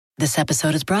This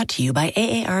episode is brought to you by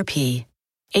AARP.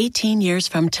 18 years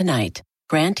from tonight,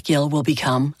 Grant Gill will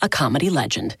become a comedy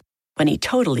legend when he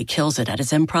totally kills it at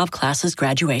his improv class's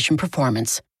graduation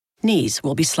performance. Knees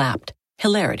will be slapped.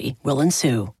 Hilarity will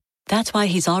ensue. That's why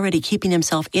he's already keeping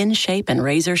himself in shape and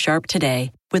razor sharp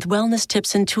today with wellness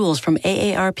tips and tools from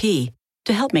AARP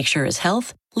to help make sure his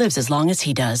health lives as long as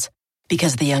he does.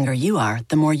 Because the younger you are,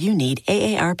 the more you need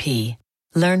AARP.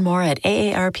 Learn more at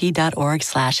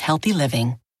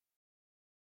aarp.org/healthyliving.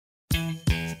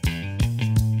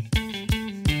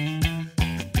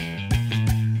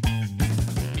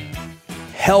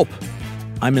 Help!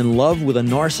 I'm in love with a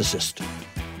narcissist.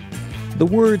 The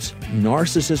words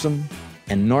narcissism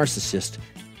and narcissist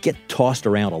get tossed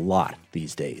around a lot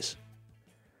these days.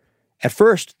 At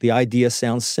first, the idea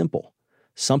sounds simple.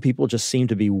 Some people just seem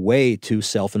to be way too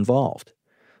self-involved.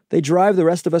 They drive the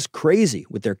rest of us crazy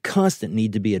with their constant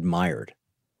need to be admired.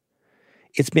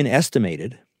 It's been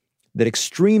estimated that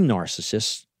extreme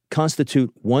narcissists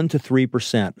constitute 1% to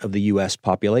 3% of the U.S.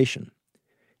 population.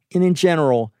 And in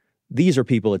general, these are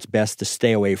people it's best to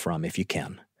stay away from if you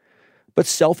can. But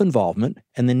self-involvement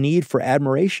and the need for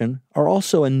admiration are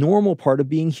also a normal part of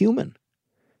being human.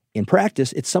 In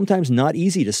practice, it's sometimes not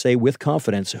easy to say with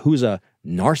confidence who's a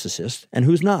narcissist and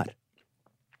who's not.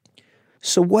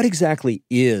 So what exactly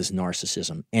is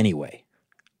narcissism anyway?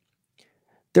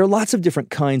 There are lots of different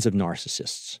kinds of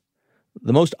narcissists.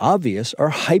 The most obvious are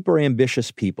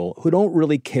hyper-ambitious people who don't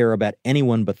really care about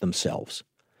anyone but themselves.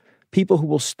 People who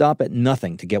will stop at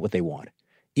nothing to get what they want,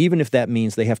 even if that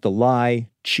means they have to lie,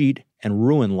 cheat, and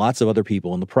ruin lots of other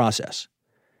people in the process.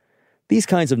 These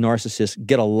kinds of narcissists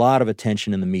get a lot of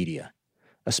attention in the media,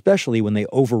 especially when they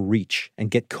overreach and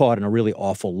get caught in a really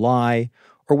awful lie,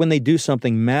 or when they do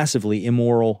something massively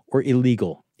immoral or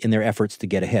illegal in their efforts to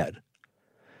get ahead.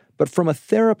 But from a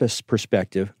therapist's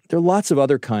perspective, there are lots of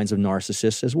other kinds of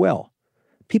narcissists as well,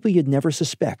 people you'd never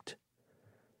suspect.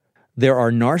 There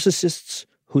are narcissists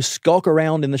who skulk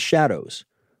around in the shadows,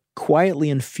 quietly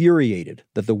infuriated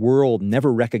that the world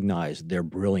never recognized their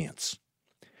brilliance.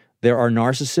 There are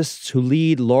narcissists who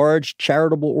lead large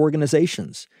charitable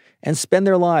organizations and spend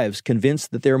their lives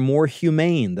convinced that they're more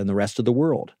humane than the rest of the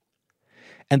world.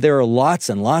 And there are lots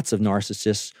and lots of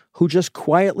narcissists who just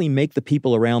quietly make the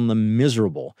people around them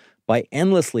miserable by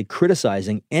endlessly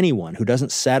criticizing anyone who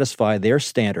doesn't satisfy their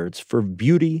standards for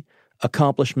beauty,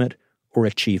 accomplishment, or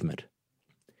achievement.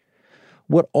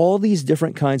 What all these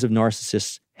different kinds of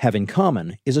narcissists have in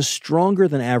common is a stronger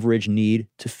than average need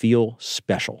to feel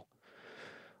special,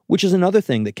 which is another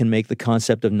thing that can make the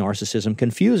concept of narcissism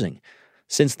confusing,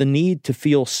 since the need to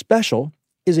feel special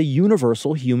is a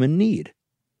universal human need.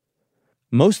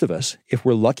 Most of us, if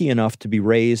we're lucky enough to be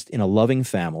raised in a loving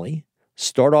family,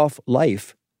 start off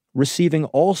life receiving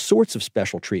all sorts of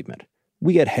special treatment.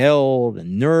 We get held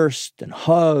and nursed and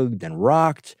hugged and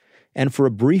rocked, and for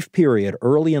a brief period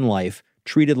early in life,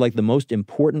 treated like the most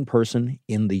important person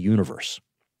in the universe.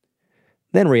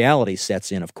 Then reality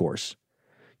sets in, of course.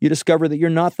 You discover that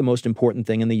you're not the most important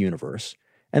thing in the universe,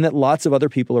 and that lots of other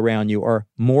people around you are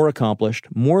more accomplished,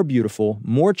 more beautiful,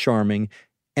 more charming,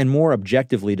 and more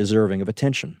objectively deserving of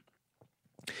attention.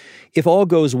 If all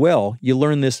goes well, you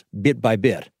learn this bit by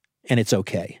bit, and it's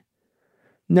okay.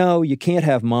 No, you can't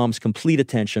have mom's complete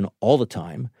attention all the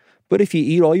time, but if you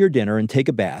eat all your dinner and take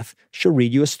a bath, she'll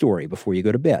read you a story before you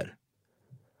go to bed.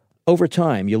 Over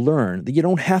time, you learn that you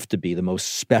don't have to be the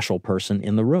most special person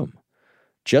in the room.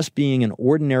 Just being an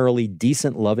ordinarily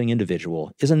decent, loving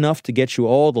individual is enough to get you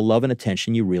all the love and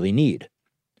attention you really need.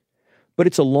 But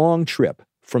it's a long trip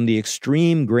from the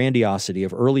extreme grandiosity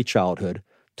of early childhood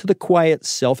to the quiet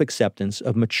self-acceptance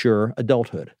of mature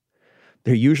adulthood.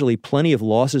 There are usually plenty of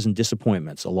losses and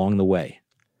disappointments along the way.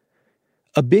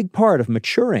 A big part of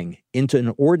maturing into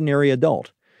an ordinary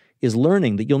adult is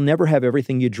learning that you'll never have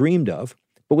everything you dreamed of,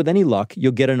 but with any luck,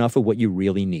 you'll get enough of what you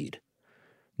really need.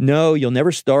 No, you'll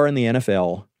never star in the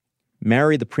NFL,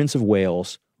 marry the Prince of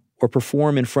Wales, or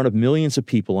perform in front of millions of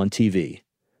people on TV.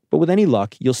 But with any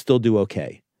luck, you'll still do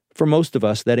okay. For most of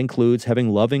us, that includes having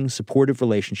loving, supportive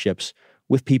relationships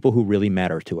with people who really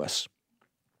matter to us.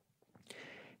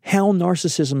 How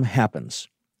narcissism happens.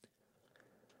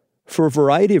 For a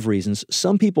variety of reasons,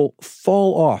 some people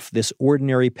fall off this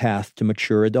ordinary path to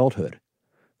mature adulthood.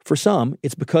 For some,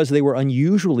 it's because they were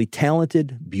unusually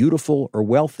talented, beautiful, or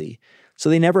wealthy, so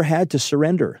they never had to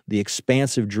surrender the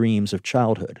expansive dreams of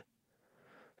childhood.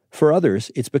 For others,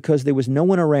 it's because there was no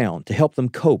one around to help them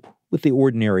cope with the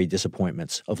ordinary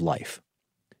disappointments of life.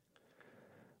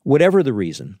 Whatever the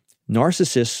reason,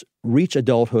 narcissists reach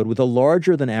adulthood with a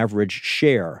larger than average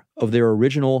share of their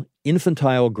original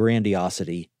infantile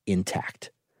grandiosity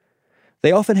intact.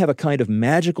 They often have a kind of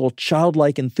magical,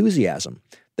 childlike enthusiasm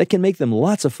that can make them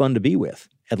lots of fun to be with,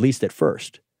 at least at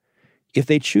first. If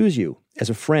they choose you as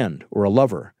a friend or a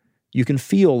lover, you can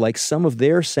feel like some of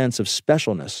their sense of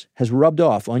specialness has rubbed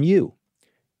off on you.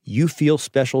 You feel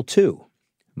special too,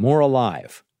 more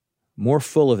alive, more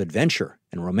full of adventure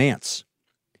and romance.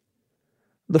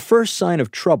 The first sign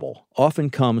of trouble often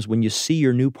comes when you see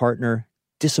your new partner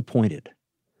disappointed.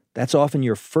 That's often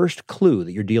your first clue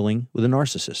that you're dealing with a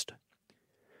narcissist.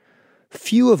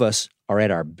 Few of us are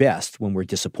at our best when we're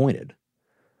disappointed.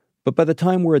 But by the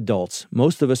time we're adults,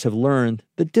 most of us have learned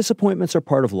that disappointments are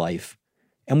part of life,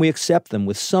 and we accept them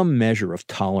with some measure of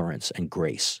tolerance and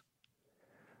grace.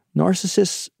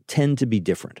 Narcissists tend to be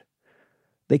different.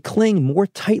 They cling more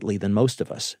tightly than most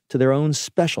of us to their own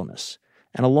specialness,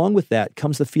 and along with that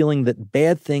comes the feeling that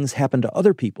bad things happen to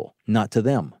other people, not to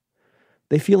them.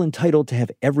 They feel entitled to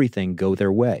have everything go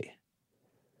their way.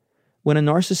 When a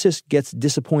narcissist gets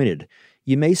disappointed,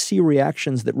 you may see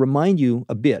reactions that remind you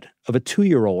a bit of a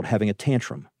 2-year-old having a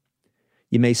tantrum.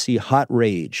 You may see hot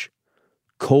rage,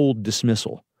 cold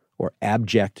dismissal, or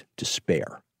abject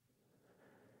despair.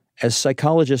 As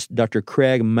psychologist Dr.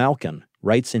 Craig Malkin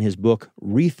writes in his book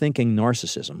Rethinking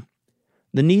Narcissism,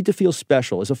 the need to feel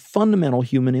special is a fundamental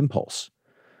human impulse.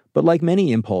 But like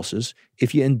many impulses,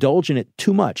 if you indulge in it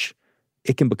too much,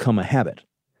 it can become a habit.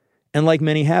 And like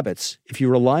many habits, if you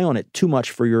rely on it too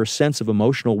much for your sense of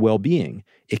emotional well-being,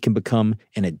 it can become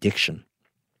an addiction.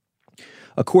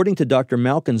 According to Dr.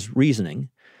 Malkin's reasoning,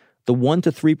 the 1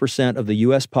 to 3% of the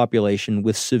U.S. population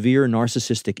with severe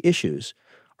narcissistic issues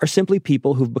are simply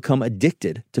people who've become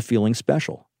addicted to feeling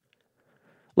special.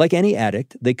 Like any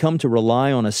addict, they come to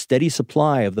rely on a steady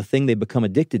supply of the thing they become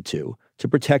addicted to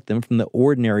protect them from the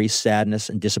ordinary sadness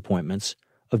and disappointments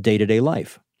of day-to-day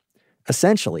life.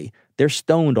 Essentially, they're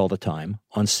stoned all the time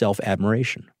on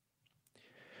self-admiration.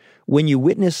 When you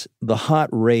witness the hot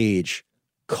rage,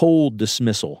 cold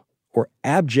dismissal, or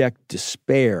abject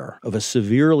despair of a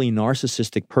severely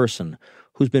narcissistic person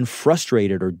who's been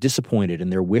frustrated or disappointed in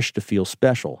their wish to feel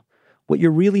special, what you're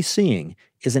really seeing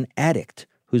is an addict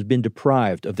who's been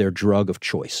deprived of their drug of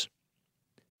choice.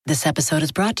 This episode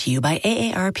is brought to you by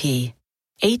AARP.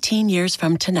 18 years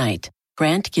from tonight,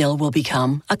 Grant Gill will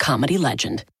become a comedy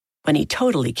legend when he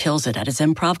totally kills it at his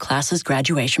improv class's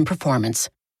graduation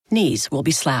performance. Knees will be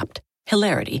slapped.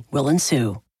 Hilarity will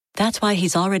ensue. That's why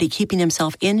he's already keeping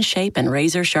himself in shape and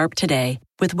razor sharp today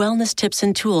with wellness tips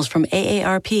and tools from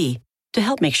AARP to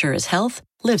help make sure his health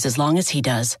lives as long as he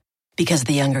does. Because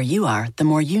the younger you are, the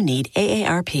more you need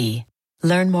AARP.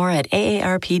 Learn more at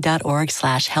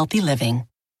aarp.org/healthyliving.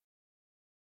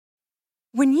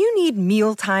 When you need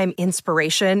mealtime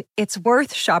inspiration, it's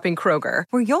worth shopping Kroger,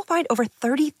 where you'll find over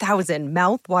 30,000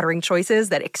 mouth-watering choices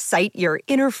that excite your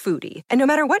inner foodie. And no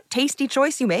matter what tasty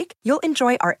choice you make, you'll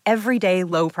enjoy our everyday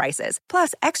low prices,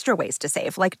 plus extra ways to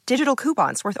save, like digital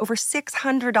coupons worth over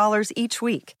 $600 each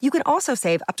week. You can also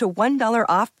save up to $1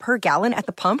 off per gallon at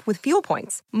the pump with fuel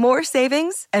points. More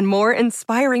savings and more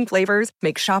inspiring flavors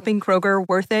make shopping Kroger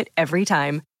worth it every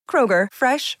time. Kroger,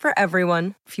 fresh for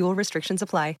everyone. Fuel restrictions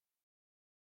apply.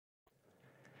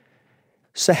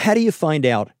 So how do you find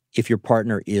out if your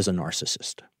partner is a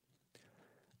narcissist?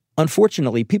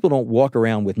 Unfortunately, people don't walk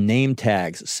around with name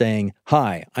tags saying,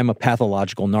 "Hi, I'm a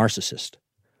pathological narcissist."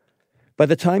 By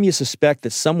the time you suspect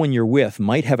that someone you're with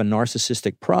might have a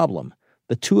narcissistic problem,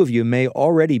 the two of you may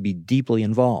already be deeply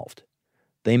involved.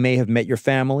 They may have met your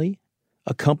family,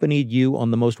 accompanied you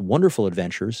on the most wonderful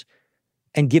adventures,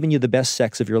 and given you the best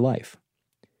sex of your life.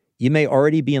 You may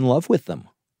already be in love with them.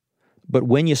 But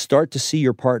when you start to see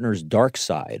your partner's dark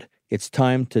side, it's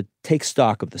time to take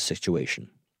stock of the situation.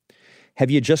 Have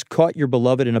you just caught your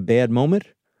beloved in a bad moment,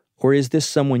 or is this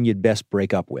someone you'd best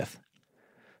break up with?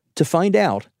 To find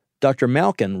out, Dr.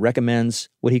 Malkin recommends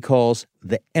what he calls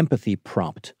the empathy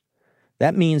prompt.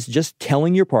 That means just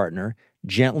telling your partner,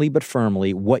 gently but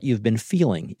firmly, what you've been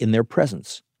feeling in their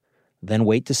presence. Then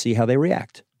wait to see how they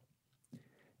react.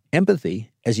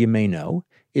 Empathy, as you may know,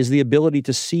 is the ability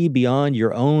to see beyond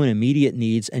your own immediate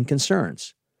needs and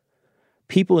concerns.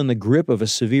 People in the grip of a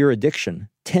severe addiction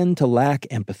tend to lack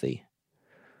empathy.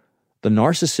 The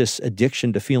narcissist's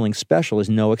addiction to feeling special is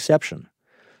no exception.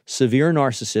 Severe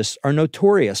narcissists are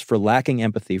notorious for lacking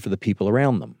empathy for the people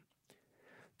around them.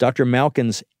 Dr.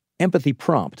 Malkin's empathy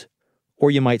prompt,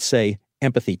 or you might say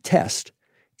empathy test,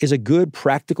 is a good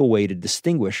practical way to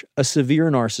distinguish a severe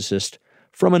narcissist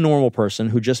from a normal person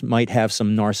who just might have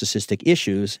some narcissistic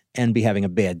issues and be having a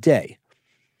bad day.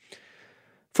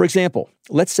 For example,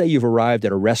 let's say you've arrived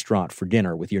at a restaurant for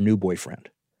dinner with your new boyfriend.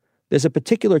 There's a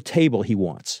particular table he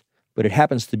wants, but it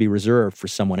happens to be reserved for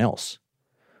someone else.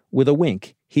 With a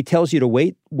wink, He tells you to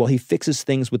wait while he fixes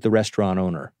things with the restaurant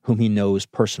owner, whom he knows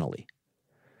personally.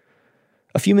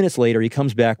 A few minutes later, he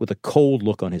comes back with a cold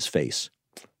look on his face.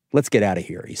 "Let's get out of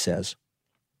here," he says.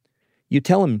 You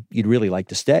tell him you'd really like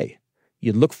to stay.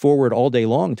 You'd look forward all day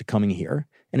long to coming here,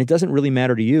 and it doesn't really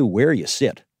matter to you where you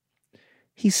sit.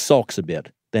 He sulks a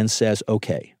bit, then says,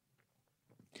 "Okay."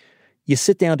 You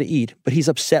sit down to eat, but he's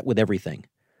upset with everything.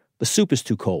 The soup is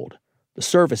too cold. The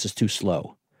service is too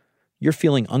slow. You're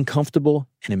feeling uncomfortable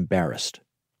and embarrassed.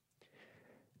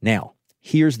 Now,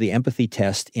 here's the empathy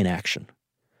test in action.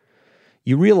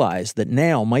 You realize that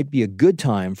now might be a good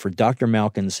time for Dr.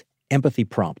 Malkin's empathy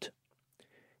prompt.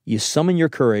 You summon your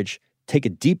courage, take a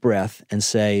deep breath, and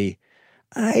say,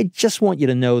 "I just want you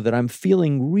to know that I'm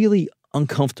feeling really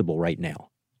uncomfortable right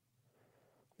now."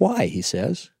 "Why?" he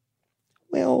says.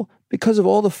 "Well, because of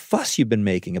all the fuss you've been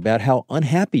making about how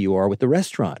unhappy you are with the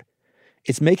restaurant.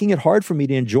 It's making it hard for me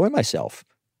to enjoy myself.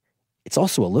 It's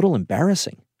also a little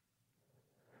embarrassing."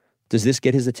 Does this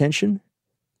get his attention?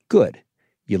 Good.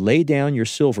 You lay down your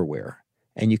silverware,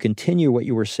 and you continue what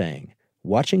you were saying,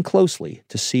 watching closely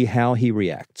to see how he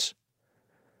reacts.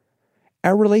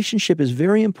 "Our relationship is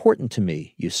very important to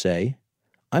me," you say.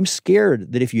 "I'm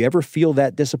scared that if you ever feel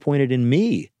that disappointed in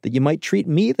me, that you might treat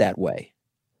me that way."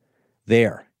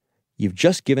 There. You've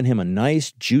just given him a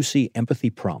nice, juicy empathy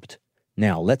prompt.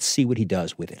 Now, let's see what he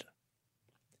does with it.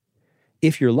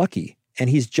 If you're lucky, and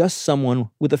he's just someone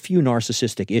with a few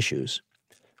narcissistic issues,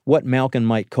 what Malkin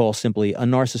might call simply a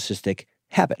narcissistic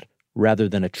habit rather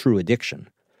than a true addiction,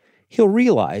 he'll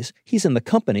realize he's in the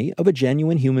company of a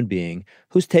genuine human being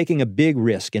who's taking a big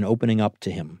risk in opening up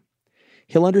to him.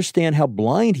 He'll understand how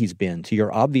blind he's been to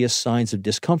your obvious signs of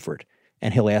discomfort,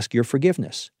 and he'll ask your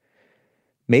forgiveness.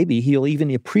 Maybe he'll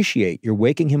even appreciate your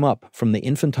waking him up from the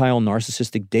infantile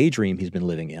narcissistic daydream he's been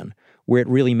living in, where it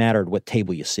really mattered what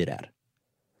table you sit at.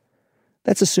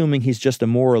 That's assuming he's just a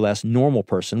more or less normal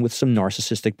person with some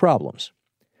narcissistic problems.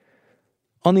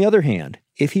 On the other hand,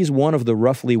 if he's one of the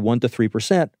roughly 1 to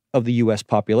 3% of the U.S.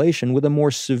 population with a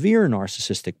more severe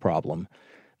narcissistic problem,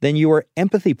 then your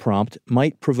empathy prompt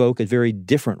might provoke a very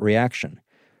different reaction.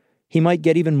 He might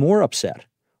get even more upset,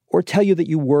 or tell you that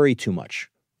you worry too much,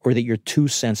 or that you're too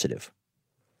sensitive.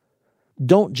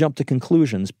 Don't jump to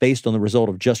conclusions based on the result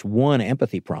of just one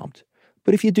empathy prompt.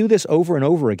 But if you do this over and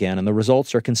over again and the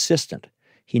results are consistent,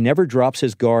 he never drops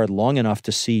his guard long enough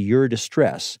to see your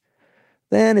distress,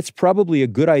 then it's probably a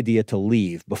good idea to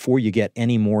leave before you get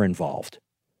any more involved.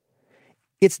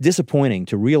 It's disappointing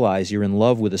to realize you're in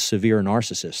love with a severe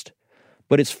narcissist,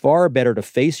 but it's far better to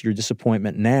face your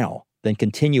disappointment now than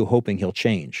continue hoping he'll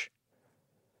change.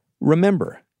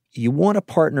 Remember, you want a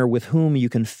partner with whom you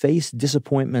can face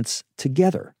disappointments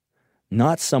together,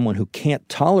 not someone who can't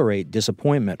tolerate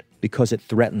disappointment because it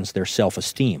threatens their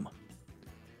self-esteem.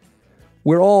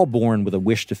 We're all born with a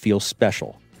wish to feel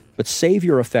special, but save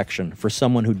your affection for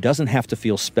someone who doesn't have to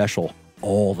feel special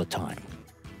all the time.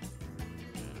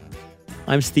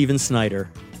 I'm Stephen Snyder,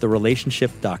 the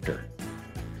Relationship Doctor.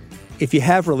 If you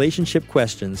have relationship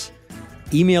questions,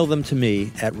 email them to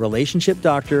me at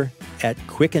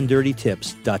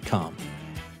relationshipdoctor@quickanddirtytips.com.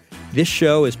 This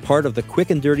show is part of the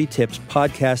Quick and Dirty Tips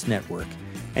podcast network,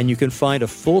 and you can find a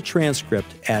full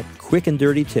transcript at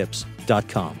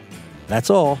quickanddirtytips.com. That's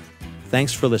all.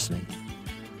 Thanks for listening.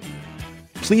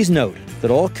 Please note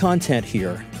that all content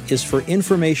here is for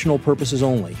informational purposes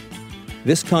only.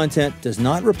 This content does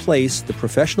not replace the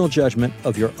professional judgment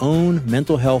of your own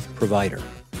mental health provider.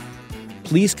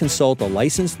 Please consult a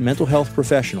licensed mental health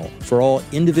professional for all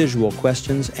individual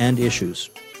questions and issues.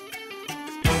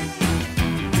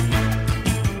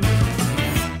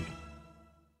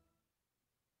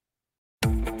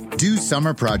 Do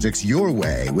summer projects your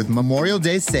way with Memorial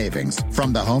Day savings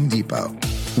from the Home Depot.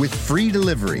 With free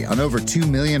delivery on over 2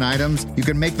 million items, you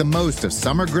can make the most of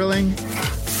summer grilling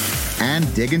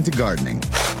and dig into gardening.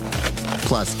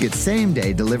 Plus, get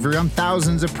same-day delivery on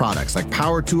thousands of products like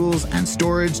power tools and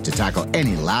storage to tackle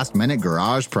any last-minute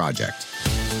garage project.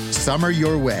 Summer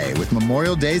your way with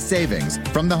Memorial Day savings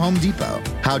from the Home Depot.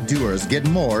 How doers get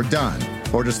more done.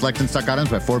 Order select and stock items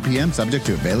by 4 p.m. subject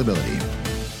to availability.